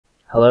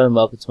Hello and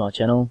welcome to my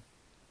channel.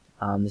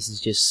 This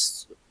is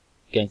just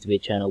going to be a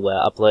channel where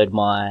I upload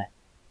my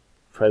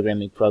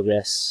programming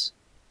progress.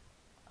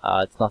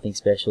 It's nothing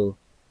special.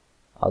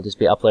 I'll just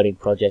be uploading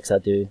projects I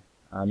do.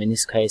 In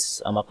this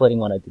case, I'm uploading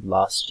one I did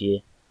last year,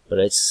 but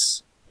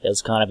it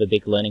was kind of a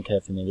big learning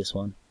curve for me, this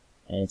one,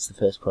 and it's the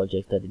first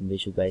project I did in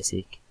Visual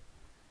Basic.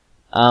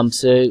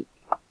 So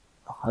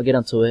I'll get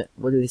onto it.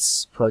 What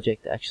this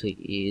project actually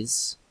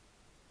is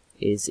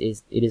it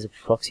is a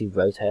proxy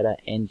rotator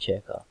and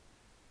checker.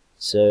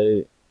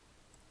 So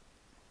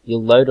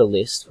you'll load a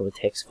list from a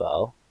text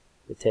file.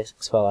 The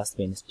text file has to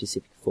be in a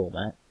specific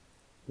format,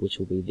 which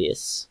will be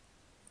this.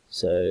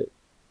 So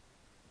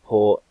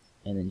port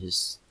and then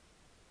just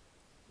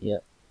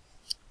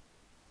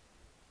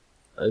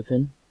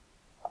open,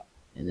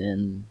 and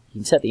then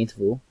you can set the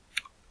interval.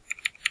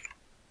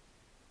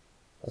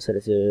 I'll set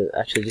it to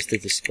actually just to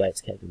display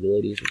its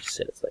capabilities. We'll just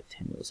set it to like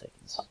 10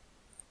 milliseconds.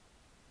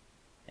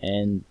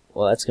 And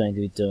what that's going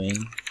to be doing,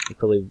 it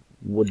probably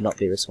would not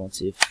be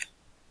responsive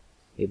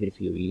even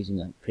if you were using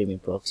like premium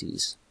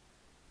proxies,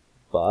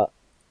 but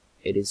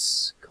it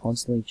is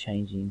constantly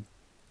changing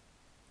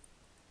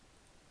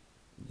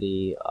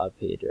the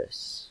IP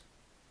address.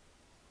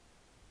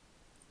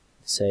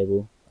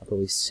 Disable. I'll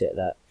probably set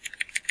that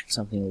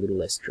something a little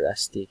less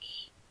drastic.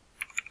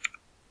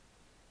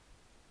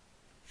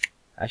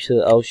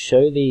 Actually, I'll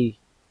show the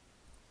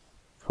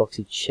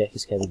proxy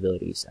checkers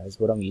capabilities, as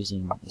what I'm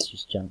using is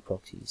just junk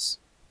proxies.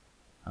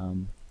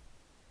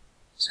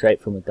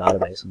 Straight from a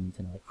database on the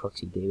internet, like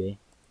ProxyDB.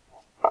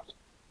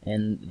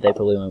 And they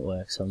probably won't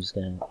work, so I'm just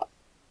going to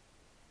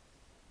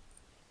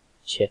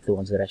check the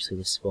ones that actually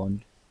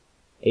respond.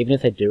 Even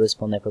if they do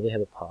respond, they probably have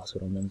a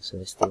password on them, so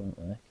they still won't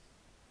work.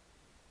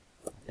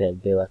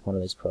 They'd be like one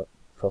of those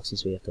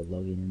proxies where you have to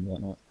log in and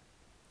whatnot.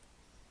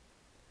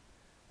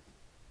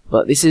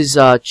 But this is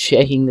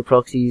checking the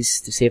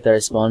proxies to see if they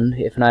respond.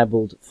 If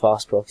enabled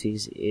fast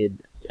proxies, it'd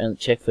only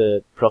check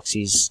for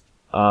proxies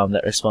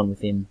that respond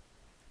within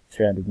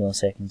 300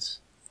 milliseconds.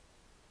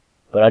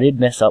 But I did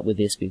mess up with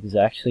this because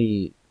I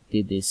actually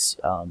did this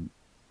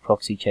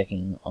proxy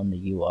checking on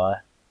the UI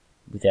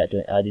without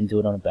doing. I didn't do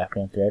it on a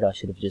background thread. I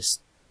should have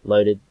just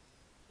loaded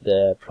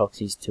the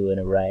proxies to an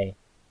array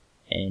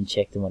and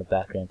checked them on a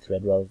background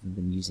thread rather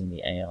than using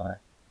the AI.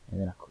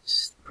 And then I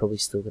probably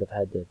still could have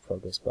had the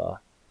progress bar.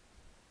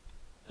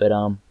 But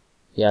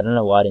yeah, I don't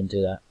know why I didn't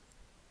do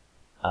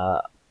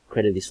that.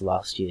 Created this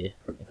last year.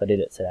 If I did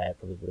it today, I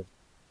probably would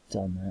have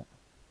done that.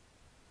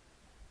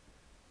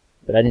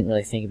 But I didn't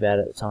really think about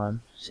it at the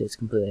time, so it's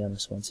completely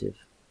unresponsive.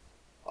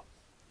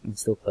 You can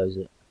still close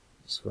it,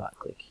 just right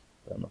click,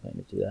 but I'm not going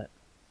to do that.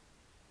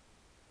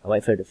 I'll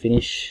wait for it to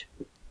finish,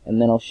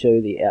 and then I'll show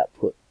the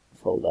output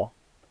folder.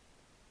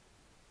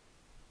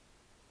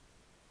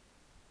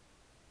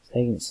 It's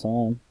taking its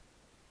time.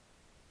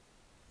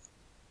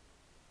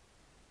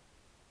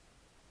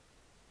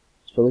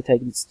 It's probably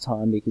taking its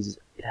time because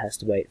it has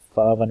to wait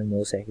 500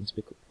 milliseconds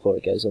before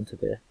it goes on to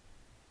the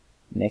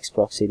next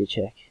proxy to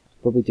check.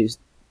 I'll probably do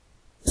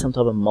some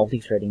type of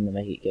multi-threading to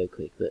make it go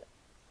quick, but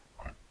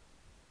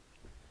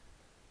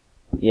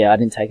yeah, I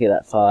didn't take it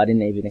that far. I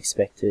didn't even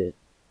expect for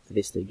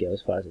this to go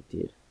as far as it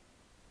did.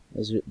 It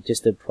was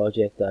just a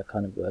project that I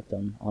kind of worked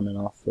on and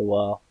off for a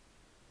while.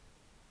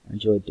 I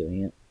enjoyed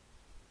doing it.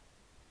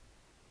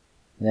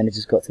 And then it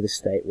just got to the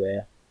state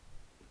where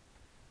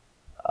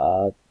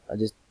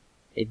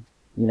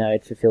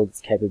it fulfilled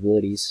its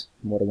capabilities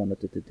and what I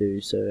wanted it to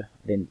do, so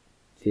I didn't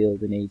feel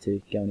the need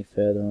to go any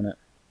further on it.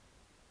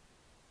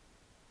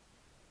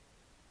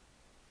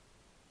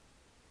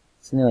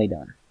 It's nearly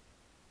done.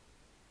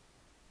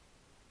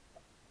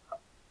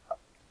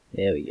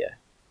 There we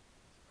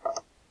go.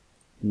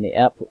 In the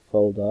output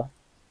folder,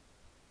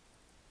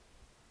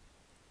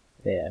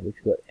 there we've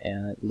got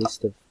our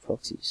list of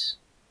proxies.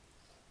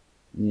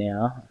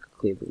 Now I can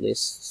clear the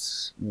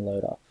lists and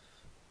load up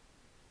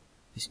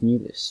this new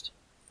list.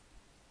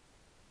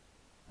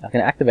 I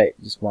can activate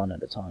just one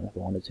at a time if I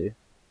wanted to.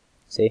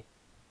 See?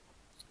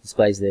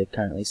 Displays the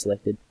currently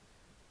selected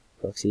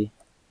proxy.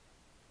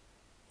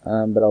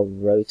 But I'll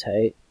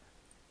rotate.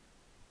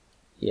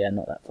 Yeah,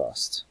 not that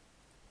fast.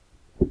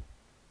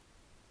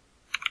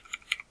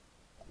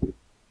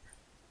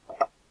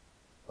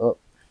 Oh.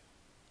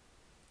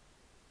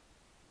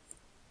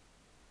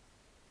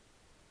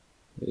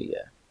 Here we go.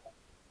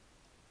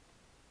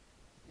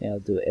 Now I'll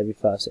do it every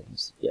 5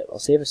 seconds. Yeah, I'll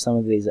see if some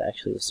of these are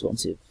actually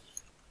responsive.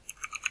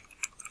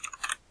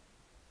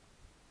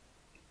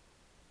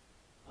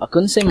 I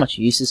couldn't see much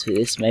uses for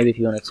this. Maybe if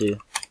you wanted to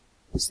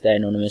stay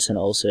anonymous and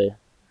also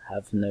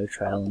have no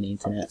trail on the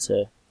internet, so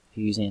if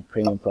you're using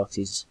premium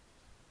proxies,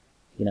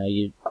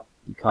 you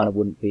kind of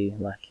wouldn't be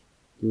like,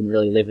 you wouldn't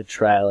really leave a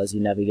trail as you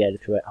navigated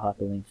through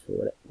hyperlinks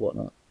or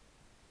whatnot.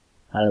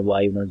 I don't know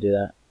why you want to do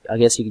that. I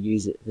guess you could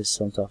use it for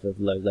some type of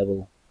low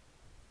level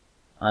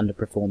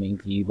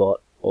underperforming viewbot,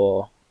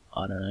 or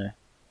I don't know.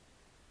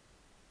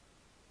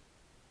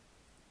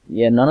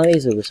 Yeah, none of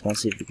these are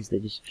responsive because they're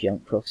just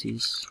junk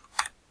proxies.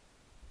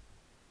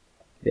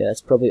 Yeah,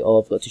 that's probably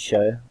all I've got to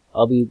show.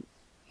 I'll be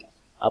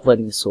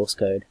uploading the source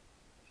code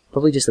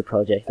probably just the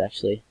project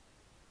actually,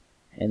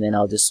 and then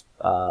I'll just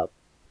put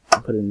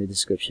it in the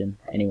description.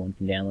 Anyone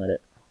can download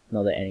it.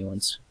 Not that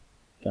anyone's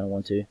gonna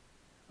want to.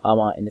 I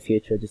might in the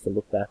future just to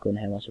look back on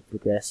how much I've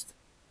progressed.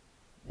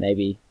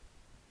 Maybe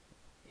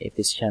if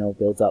this channel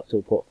builds up to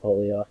a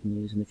portfolio I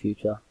can use in the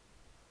future.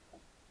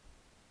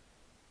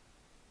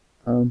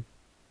 Alright.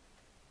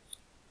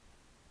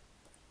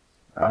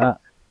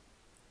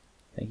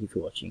 Thank you for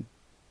watching.